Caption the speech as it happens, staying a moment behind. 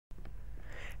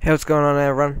Hey, what's going on,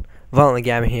 everyone? Violently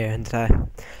Gamer here, and today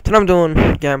I'm doing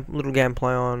little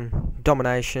gameplay on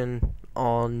Domination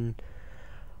on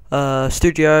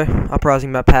Studio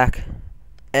Uprising map pack.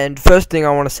 And first thing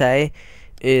I want to say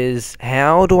is,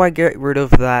 how do I get rid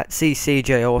of that? See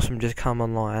CJ Awesome just come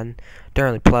online. Don't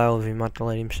really play with him. Might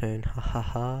delete him soon. Ha ha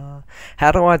ha.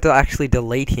 How do I actually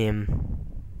delete him?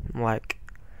 Like,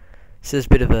 this is a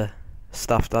bit of a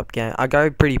stuffed up game. I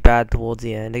go pretty bad towards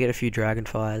the end. I get a few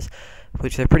dragonfires,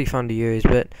 which are pretty fun to use,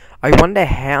 but I wonder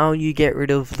how you get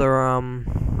rid of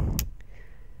the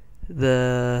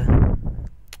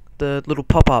little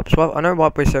pop-ups. Well, I know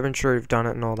Whiteboy 7 should have done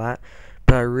it and all that,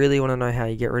 but I really want to know how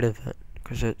you get rid of it,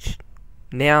 because it's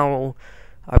now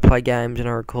I play games and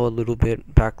I record a little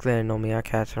bit. Back then on the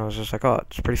Cats, and I was just like, oh,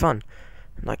 it's pretty fun.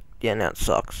 And like, yeah, now it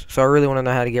sucks. So I really want to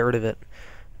know how to get rid of it.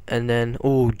 And then,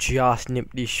 oh, just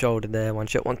nipped his shoulder there. One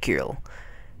shot, one kill.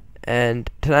 And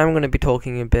today I'm going to be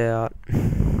talking about,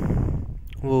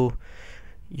 well,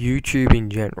 YouTube in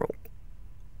general.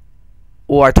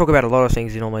 Well, I talk about a lot of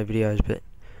things in all my videos, but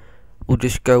we'll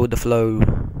just go with the flow,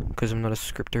 because I'm not a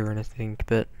scripter or anything.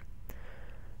 But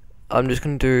I'm just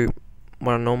going to do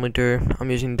what I normally do.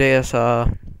 I'm using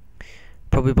DSR,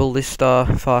 probably Ballista,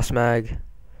 Fast Mag,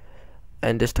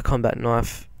 and just a combat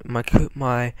knife. My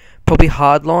probably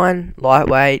hardline,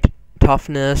 lightweight,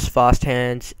 toughness, fast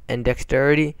hands, and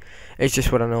dexterity. It's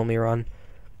just what I normally run,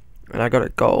 and I got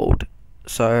it gold.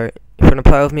 So if you want to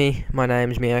play with me, my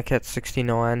name's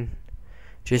Meowcat69.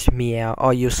 Just meow.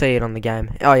 Oh, you'll see it on the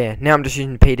game. Oh yeah, now I'm just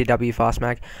using PDW Fast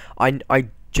Mag. I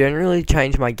generally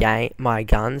change my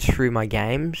guns through my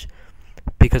games,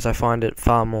 because I find it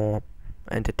far more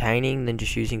entertaining than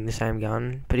just using the same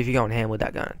gun. But if you go on hand with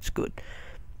that gun, it's good.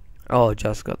 Oh,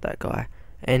 just got that guy.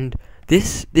 And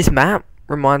this map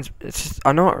reminds, it's just,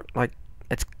 I know, like,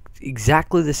 it's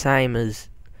exactly the same as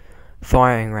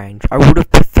firing range. I would have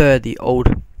preferred the old,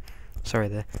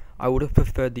 I would have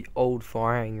preferred the old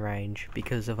firing range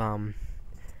because of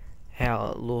how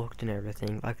it looked and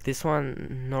everything. Like, this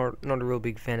one, not a real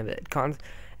big fan of it.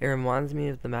 It reminds me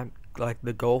of the map, like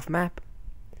the golf map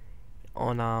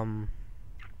on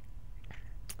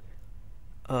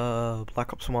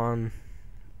Black Ops 1,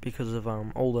 because of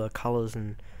all the colours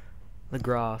and the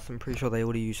grass. I'm pretty sure they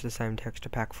would have used the same texture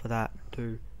pack for that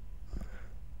too.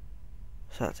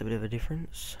 So that's a bit of a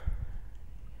difference.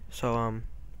 So and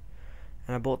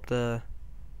I bought this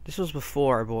was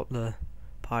before I bought the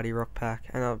Party Rock pack,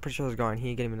 and I'm pretty sure there's a guy in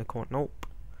here. Get him in the corner. Nope.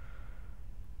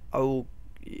 Oh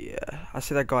yeah, I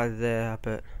see that guy there,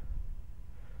 but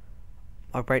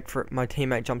I wait for it. My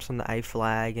teammate jumps on the A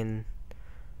flag, and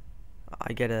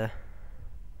I get a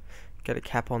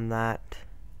cap on that.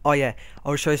 Oh yeah,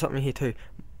 I'll show you something here too.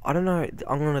 I don't know,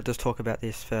 I'm gonna just talk about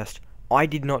this first. I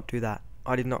did not do that.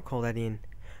 I did not call that in.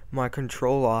 My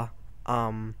controller,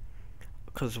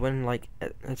 because when, like,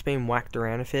 it's been whacked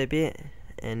around a fair bit,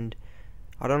 and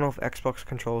I don't know if Xbox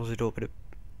controllers do it, but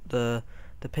the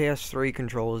PS3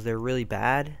 controllers, they're really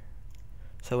bad.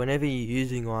 So whenever you're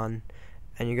using one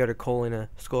and you go to call in a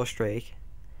score streak,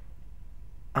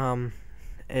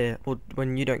 well,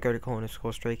 when you don't go to call in a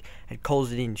score streak, it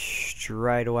calls it in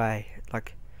straight away.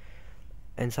 Like,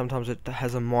 and sometimes it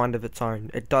has a mind of its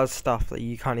own. It does stuff that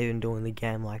you can't even do in the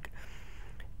game. Like,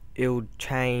 it'll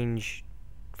change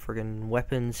friggin'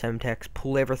 weapons, semtex,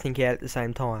 pull everything out at the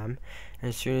same time, and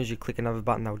as soon as you click another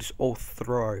button, they'll just all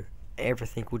throw.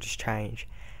 Everything will just change,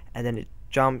 and then it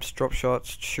jumps, drop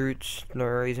shots, shoots, no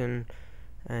reason,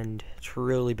 and it's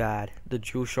really bad. The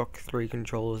DualShock 3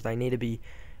 controllers, they need to be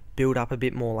build up a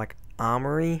bit more like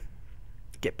armory.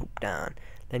 Get pooped down.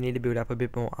 They need to build up a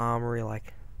bit more armory,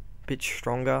 like a bit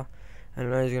stronger. And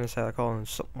I know he's gonna say, like, oh, and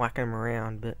stop whacking them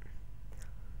around, but I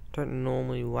don't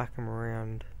normally whack them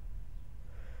around.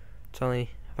 I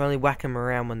only whack them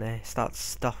around when they start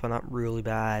stuffing up really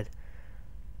bad.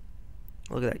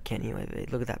 Look at that Kenny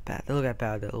UAV. Look at that look how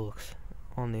bad that looks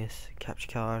on this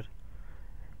capture card.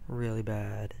 Really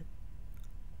bad.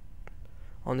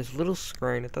 On this little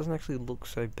screen, it doesn't actually look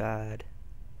so bad.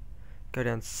 Go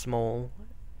down small.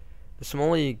 The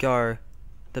smaller you go,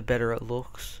 the better it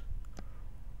looks.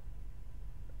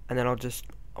 And then I'll just...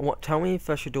 tell me if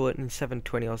I should do it in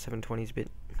 720 or 720's a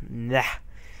bit... Nah.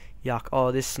 Yuck.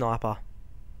 Oh, this sniper.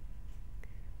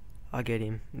 I get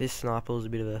him. This sniper was a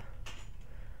bit of a...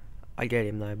 I get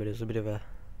him though, but it was a bit of a...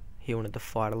 He wanted to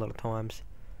fight a lot of times.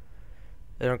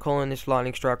 Then I'm calling this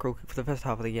lightning strike real quick for the first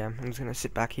half of the game. I'm just gonna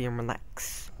sit back here and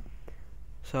relax.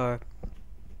 So,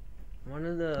 one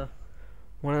of the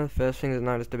first things I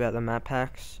noticed about the map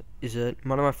packs is that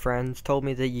one of my friends told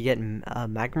me that you get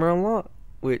magma a lot,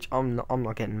 which I'm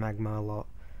not getting magma a lot.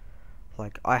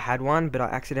 Like, I had one, but I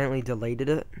accidentally deleted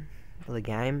it for the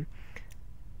game,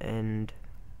 and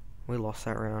we lost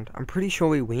that round. I'm pretty sure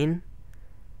we win.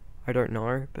 I don't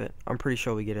know, but I'm pretty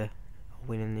sure we get a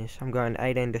win in this. I'm going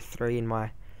 18-3 in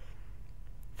my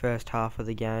first half of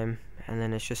the game, and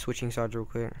then it's just switching sides real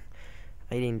quick.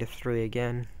 18-3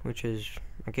 again, which is,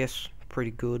 I guess,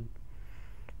 pretty good.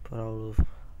 But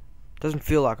doesn't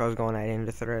feel like I was going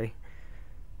 18-3.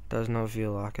 Does not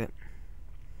feel like it.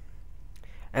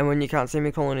 And when you can't see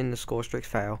me calling in the score streaks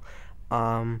fail,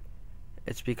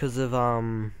 it's because of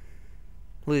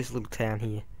this little town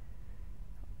here.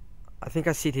 I think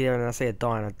I sit here and I say I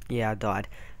died. Yeah, I died.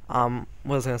 What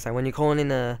was I gonna say? When you're calling in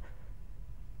the,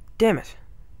 damn it,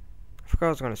 I forgot what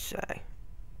I was gonna say.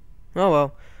 Oh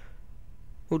well,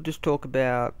 we'll just talk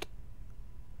about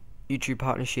YouTube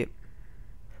partnership.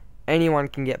 Anyone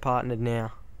can get partnered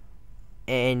now.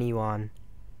 Anyone.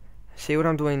 See what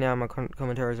I'm doing now in my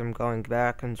commentaries? I'm going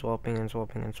back and swapping and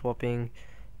swapping and swapping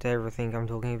to everything I'm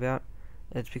talking about.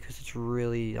 It's because it's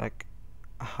really like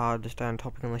hard to stay on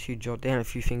topic unless you jot down a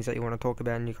few things that you want to talk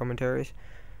about in your commentaries.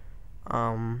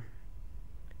 So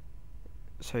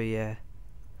yeah,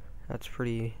 it's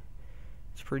pretty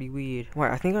weird. Wait,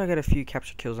 I think I got a few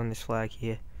capture kills on this flag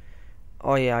here.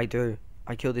 Oh yeah, I do.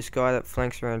 I killed this guy that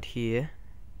flanks around here,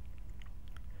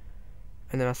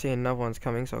 and then I see another one's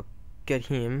coming, so I'll get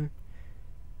him.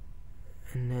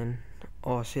 And then,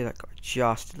 oh, I see that guy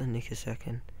just at the nick of a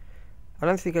second. I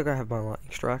don't think I gotta have my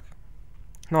lightning strike.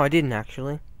 No, I didn't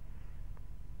actually.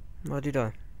 No, did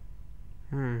I?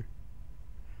 No,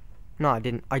 I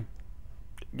didn't. I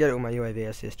get it with my UAV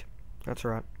assist. That's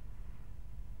right.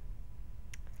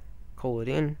 Call it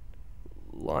in.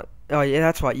 Oh yeah,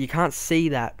 that's right. You can't see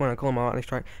that when I call my lightning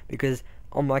strike because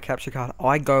on my capture card,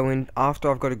 I go in after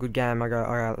I've got a good game. I go,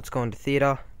 alright, let's go into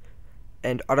theater.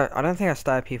 And I don't think I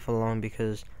stay up here for long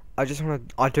because I just want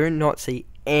to. I do not see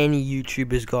any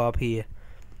YouTubers go up here.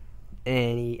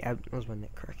 Was my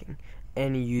neck cracking?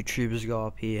 Any YouTubers go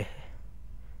up here?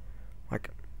 Like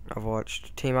I've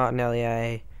watched Team Art and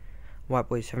LEA, White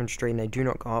Boy 7th Street, and they do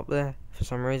not go up there for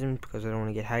some reason because they don't want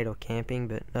to get hate or camping.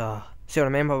 But see what I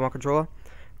mean by my controller?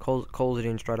 Calls it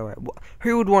in straight away.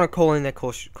 Who would want to call in their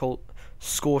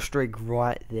score streak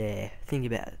right there? Think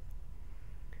about it.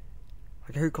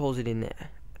 Like, who calls it in there?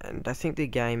 And I think the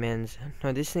game ends.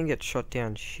 No, this thing gets shot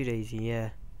down shit easy,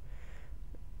 yeah.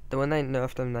 When they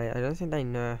nerfed them, I don't think they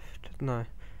nerfed, no.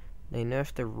 They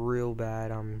nerfed the real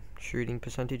bad, shooting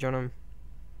percentage on them.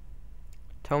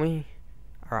 Tell me.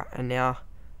 Alright, and now,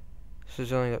 so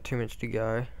there's only got 2 minutes to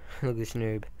go. Look at this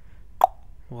noob.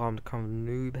 Well, I'm kind of a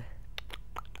noob.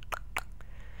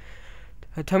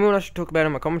 Tell me what I should talk about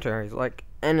in my commentaries, like,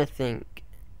 anything.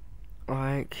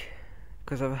 Like,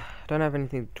 because I don't have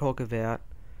anything to talk about.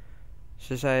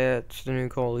 So say it's the new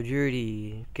Call of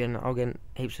Duty, I'll get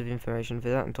heaps of information for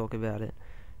that and talk about it.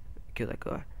 Kill that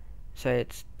guy. Say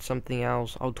it's something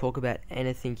else, I'll talk about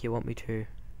anything you want me to.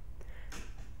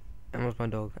 And what's my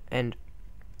dog? And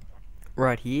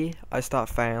right here, I start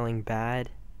failing bad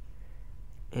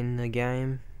in the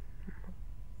game.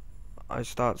 I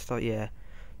start, yeah.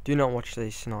 Do not watch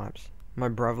these snipes. My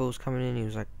brother was coming in, he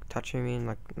was like touching me, and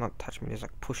like, not touching me, he was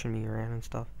like pushing me around and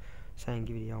stuff, saying,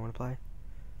 give it, I want to play.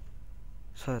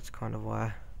 So that's kind of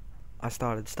why I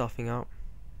started stuffing up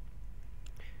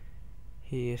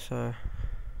here, so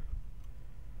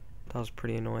that was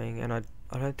pretty annoying, and I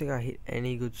don't think I hit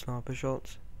any good sniper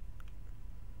shots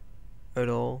at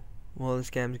all. While this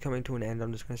game's coming to an end,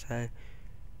 I'm just going to say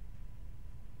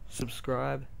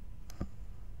subscribe,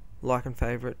 like and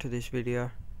favourite to this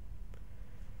video.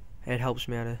 It helps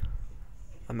me out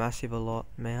a massive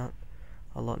amount,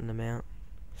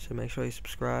 so make sure you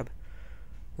subscribe,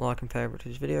 like and favourite to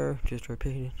this video, just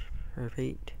repeat,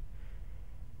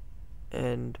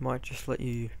 and might just let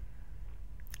you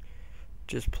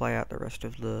just play out the rest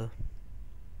of the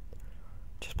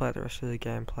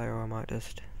gameplay, or I might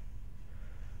just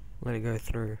let it go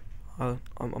through. I'm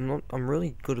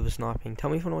really good at sniping. Tell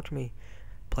me if you want to watch me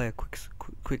play a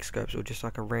quick scopes or just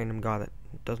like a random guy that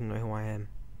doesn't know who I am,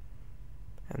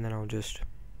 and then I'll just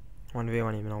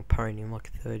 1v1 him and I'll pwn him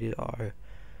like 30-0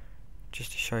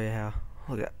 just to show you how.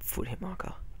 Look at that foot hit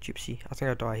marker, gypsy. I think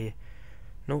I die here.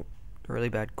 Nope, really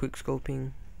bad quick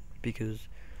scoping because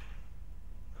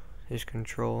this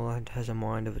controller has a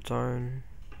mind of its own.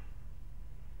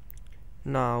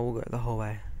 Nah, we'll go the whole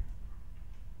way.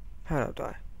 How did I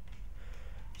die?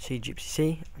 See, gypsy,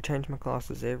 see? I change my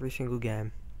classes every single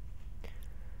game.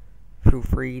 Feel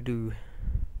free to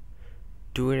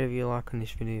do whatever you like on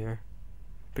this video.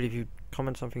 But if you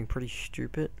comment something pretty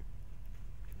stupid,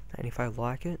 and if I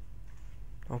like it,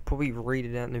 I'll probably read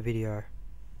it out in the video.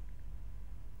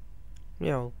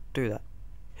 Yeah, I'll do that.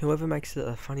 whoever makes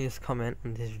the funniest comment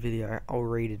on this video, I'll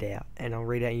read it out, and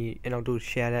I'll do a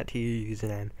shout out to your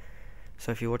username.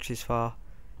 So if you watch this far,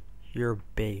 you're a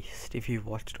beast if you've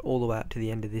watched all the way up to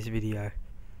the end of this video,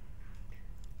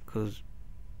 because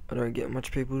I don't get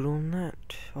much people doing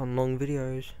that on long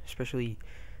videos, especially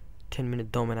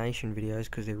 10-minute domination videos,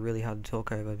 because they're really hard to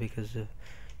talk over because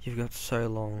you've got so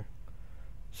long.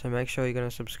 So make sure you're going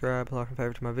to subscribe, like and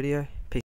favorite to my video. Peace.